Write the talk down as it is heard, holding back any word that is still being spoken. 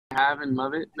have and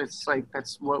love it. It's like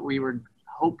that's what we were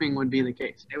hoping would be the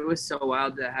case. It was so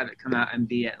wild to have it come out and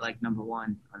be at like #1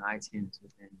 on iTunes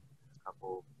within a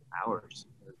couple hours.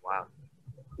 It was wild.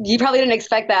 You probably didn't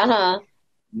expect that, huh?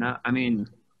 No, I mean,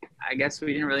 I guess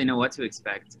we didn't really know what to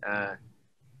expect.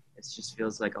 It just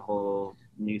feels like a whole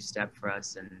new step for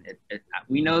us, and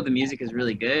we know the music is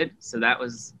really good, so that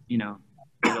was,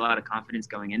 there's a lot of confidence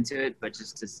going into it, but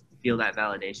just to feel that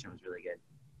validation was really good.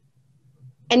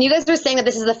 And you guys were saying that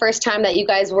this is the first time that you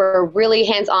guys were really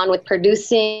hands-on with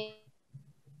producing.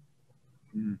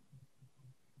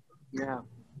 Yeah.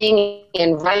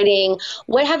 And writing.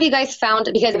 What have you guys found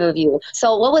because of you?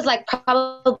 So what was like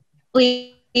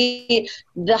probably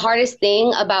the hardest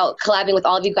thing about collabing with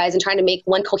all of you guys and trying to make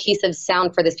one cohesive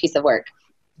sound for this piece of work?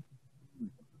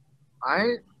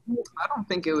 I don't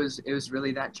think it was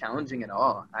really that challenging at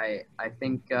all. I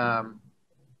think and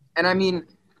I mean,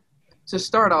 to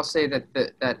start, I'll say that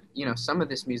some of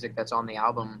this music that's on the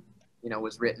album,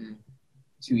 was written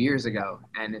 2 years ago,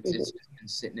 and it's just been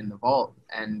sitting in the vault.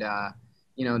 And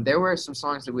there were some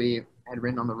songs that we had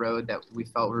written on the road that we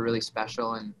felt were really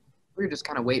special, and we were just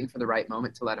kind of waiting for the right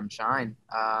moment to let them shine.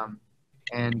 Over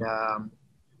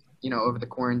the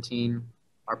quarantine,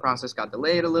 our process got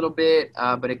delayed a little bit,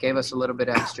 but it gave us a little bit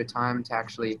of extra time to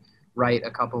actually write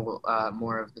a couple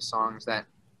more of the songs that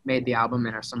made the album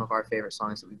and are some of our favorite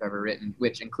songs that we've ever written,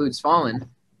 which includes Fallin,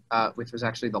 which was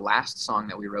actually the last song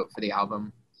that we wrote for the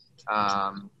album.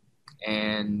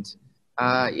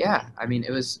 Yeah, I mean,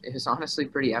 it was honestly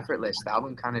pretty effortless. The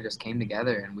album kind of just came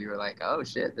together, and we were like, oh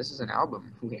shit, this is an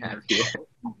album we have here.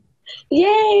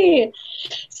 Yay!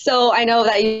 So I know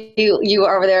that you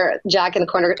are over there, Jack, in the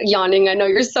corner yawning. I know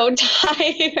you're so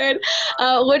tired.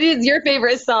 What is your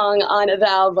favorite song on the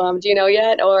album? Do you know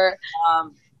yet, or?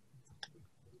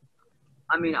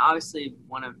 I mean, obviously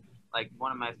one of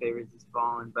my favorites is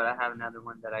Fallin, but I have another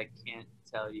one that I can't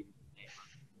tell you.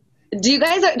 Are you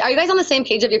guys on the same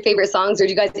page of your favorite songs, or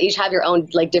do you guys each have your own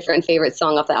different favorite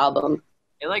song off the album?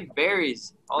 It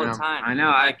varies all the time. I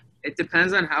know. It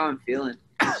depends on how I'm feeling,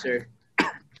 for sure.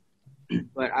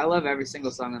 But I love every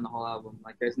single song on the whole album.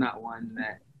 There's not one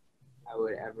that I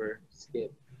would ever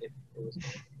skip if it was.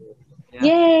 Yeah.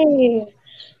 Yay!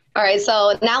 All right,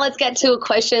 so now let's get to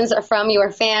questions from your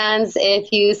fans.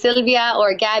 If you, Sylvia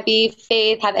or Gabby,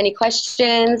 Faith, have any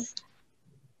questions,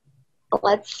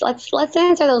 let's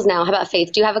answer those now. How about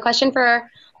Faith? Do you have a question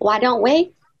for Why Don't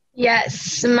We?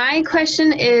 Yes, my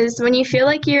question is, when you feel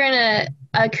like you're in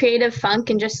a creative funk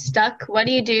and just stuck, what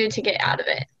do you do to get out of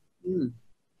it?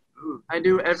 I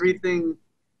do everything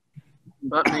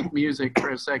but make music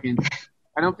for a second.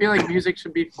 I don't feel like music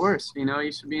should be forced,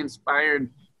 you should be inspired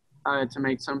to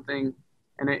make something.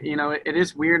 And it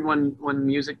is weird when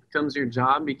music becomes your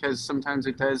job, because sometimes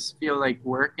it does feel like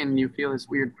work and you feel this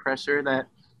weird pressure that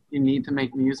you need to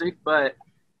make music. But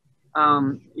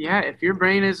if your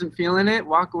brain isn't feeling it,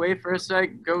 walk away for a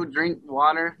sec, go drink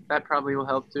water. That probably will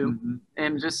help too.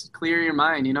 And just clear your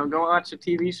mind, go watch a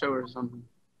TV show or something.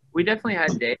 We definitely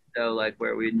had days though,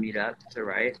 where we'd meet up to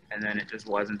write, and then it just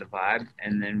wasn't the vibe,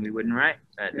 and then we wouldn't write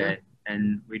that day,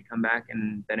 and we'd come back,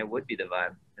 and then it would be the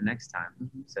vibe the next time.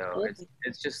 So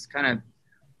it's just kind of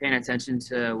paying attention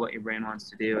to what your brain wants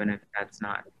to do, and if that's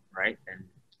not right, then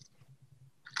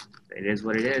it is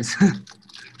what it is.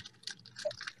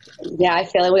 Yeah, I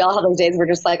feel like we all have those days where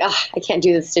we're just like, I can't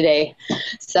do this today.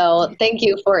 So thank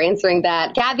you for answering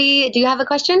that. Gabby, do you have a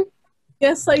question?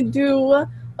 Yes, I do.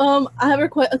 I have a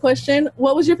question.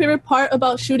 What was your favorite part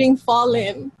about shooting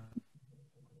Fallin?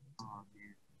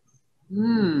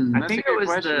 I think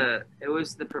it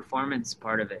was the performance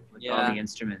part of it with all the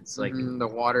instruments, the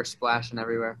water splashing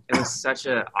everywhere. It was such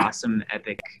an awesome,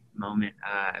 epic moment.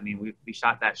 I mean, we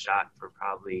shot that shot for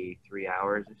probably 3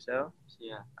 hours or so.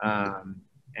 Yeah.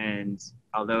 And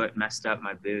although it messed up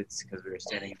my boots because we were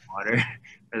standing in water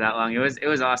for that long, it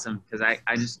was awesome because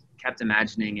I just kept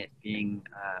imagining it being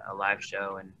a live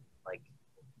show, and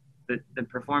the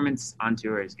performance on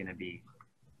tour is going to be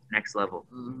next level.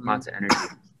 Lots of energy.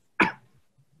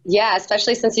 Yeah,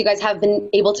 especially since you guys have been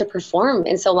able to perform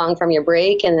in so long from your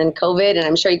break and then COVID, and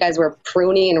I'm sure you guys were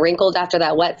pruny and wrinkled after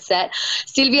that wet set.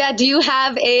 Sylvia, do you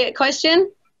have a question?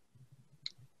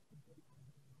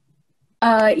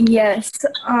 Yes.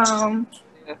 Hi,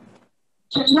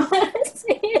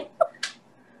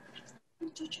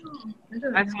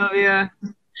 Sylvia.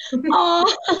 Oh,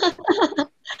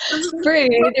 breathe.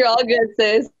 You're all good,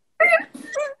 sis.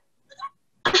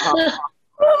 Oh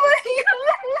my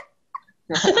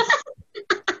God.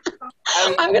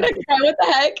 I'm gonna cry. What the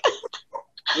heck?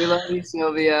 We love you,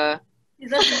 Sylvia.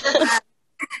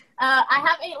 I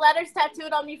have 8 letters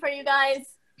tattooed on me for you guys.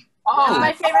 Oh, that's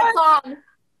my favorite song.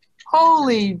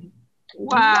 Holy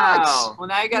Wow. Well,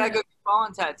 now you gotta go get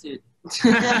Fallin tattooed.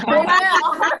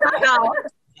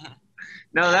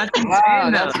 No, that's insane, Wow,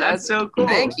 though. That's so cool.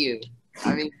 Thank you.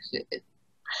 I mean, shit.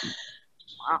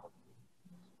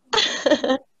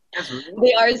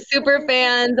 They are super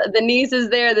fans. The niece is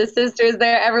there, the sister's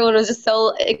there. Everyone was just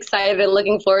so excited and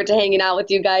looking forward to hanging out with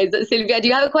you guys. Sylvia, do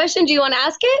you have a question? Do you want to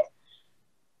ask it?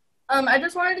 I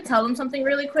just wanted to tell them something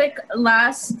really quick.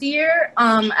 Last year,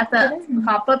 at the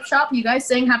pop-up shop, you guys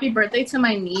sang "Happy Birthday" to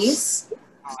my niece.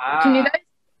 Can you guys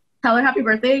tell her happy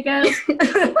birthday again?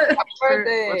 What's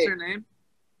her name?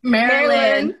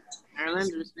 Marilyn. Marilyn,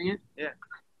 do you sing it? Yeah.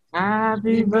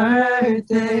 Happy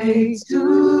birthday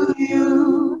to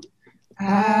you.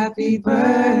 Happy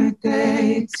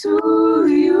birthday to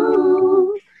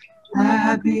you.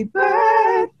 Happy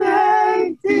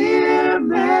birthday, dear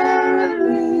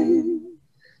Marilyn.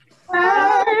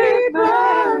 Happy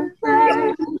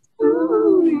birthday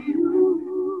to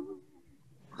you.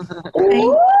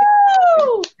 Woo!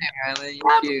 Marilyn,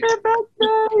 you're cute. Happy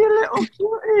birthday, you little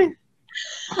cutie.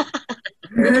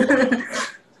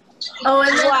 Oh,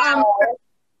 and then Wow.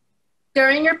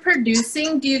 during your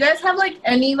producing, do you guys have like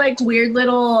any like weird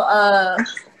little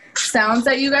sounds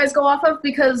that you guys go off of?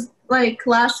 Because like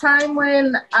last time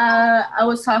when I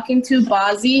was talking to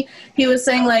Bozzy, he was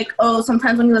saying like, oh,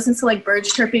 sometimes when he listens to like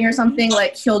birds chirping or something,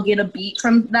 like he'll get a beat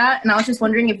from that. And I was just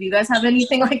wondering if you guys have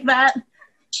anything like that.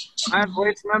 My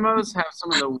voice memos have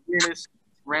some of the weirdest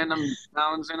random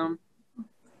sounds in them.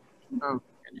 Oh,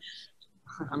 goodness.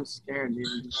 I'm scared,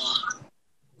 dude.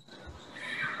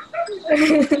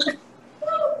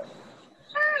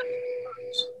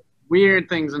 Weird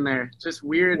things in there. Just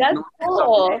weird That's noises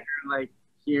cool. up here, like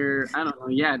here. I don't know.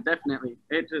 Yeah, definitely.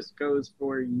 It just goes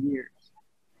for years.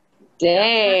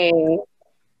 Dang.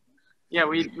 Yeah,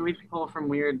 we pull from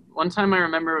weird. One time I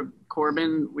remember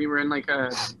Corbin, we were on like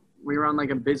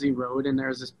a busy road and there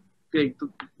was this big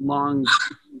long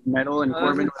metal and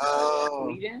Corbin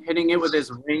was hitting it with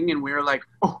his ring and we were like,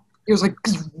 oh, He was like,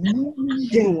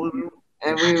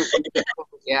 and we,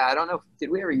 yeah, I don't know. Did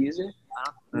we ever use it?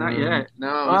 not yet.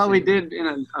 No. Well, we did in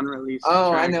an unreleased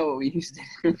Oh, track. I know what we used.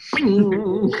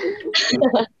 You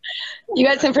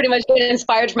guys can pretty much get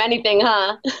inspired from anything,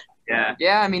 huh? Yeah.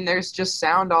 Yeah, I mean, there's just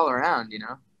sound all around, you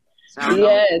know?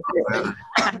 Yes.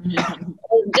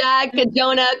 Jack,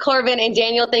 Jonah, Corbin, and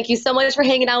Daniel, thank you so much for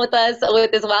hanging out with us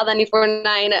with this Wild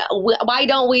 94.9. Why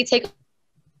don't we take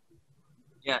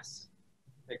Yes.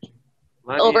 Picture.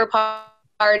 over part?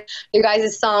 Your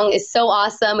guys' song is so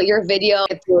awesome. Your video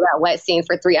through that wet scene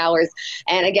for 3 hours.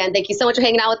 And again, thank you so much for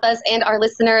hanging out with us and our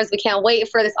listeners. We can't wait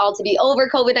for this all to be over,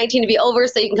 COVID-19 to be over,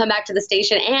 so you can come back to the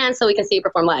station and so we can see you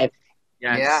perform live.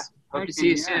 Yes. Yeah. Hope to see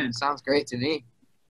you soon. Sounds great to me.